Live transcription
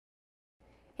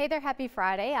Hey there, happy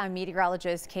Friday. I'm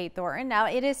meteorologist Kate Thornton. Now,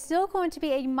 it is still going to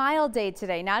be a mild day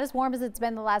today, not as warm as it's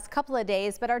been the last couple of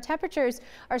days, but our temperatures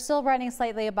are still running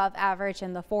slightly above average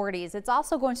in the 40s. It's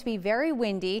also going to be very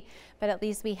windy, but at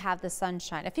least we have the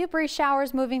sunshine. A few brief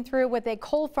showers moving through with a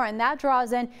cold front, and that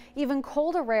draws in even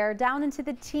colder air down into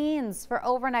the teens for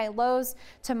overnight lows.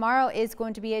 Tomorrow is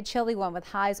going to be a chilly one with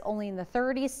highs only in the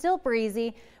 30s, still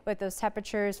breezy, with those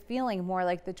temperatures feeling more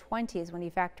like the 20s when you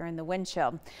factor in the wind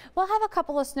chill. We'll have a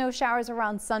couple of snow showers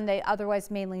around Sunday,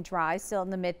 otherwise mainly dry, still in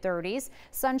the mid 30s.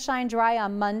 Sunshine dry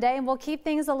on Monday, and we'll keep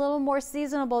things a little more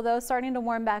seasonable though, starting to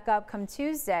warm back up come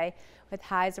Tuesday with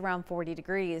highs around 40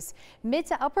 degrees. Mid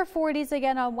to upper 40s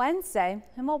again on Wednesday,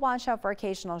 and we'll watch out for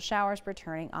occasional showers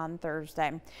returning on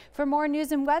Thursday. For more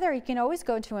news and weather, you can always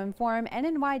go to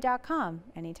informnny.com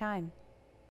anytime.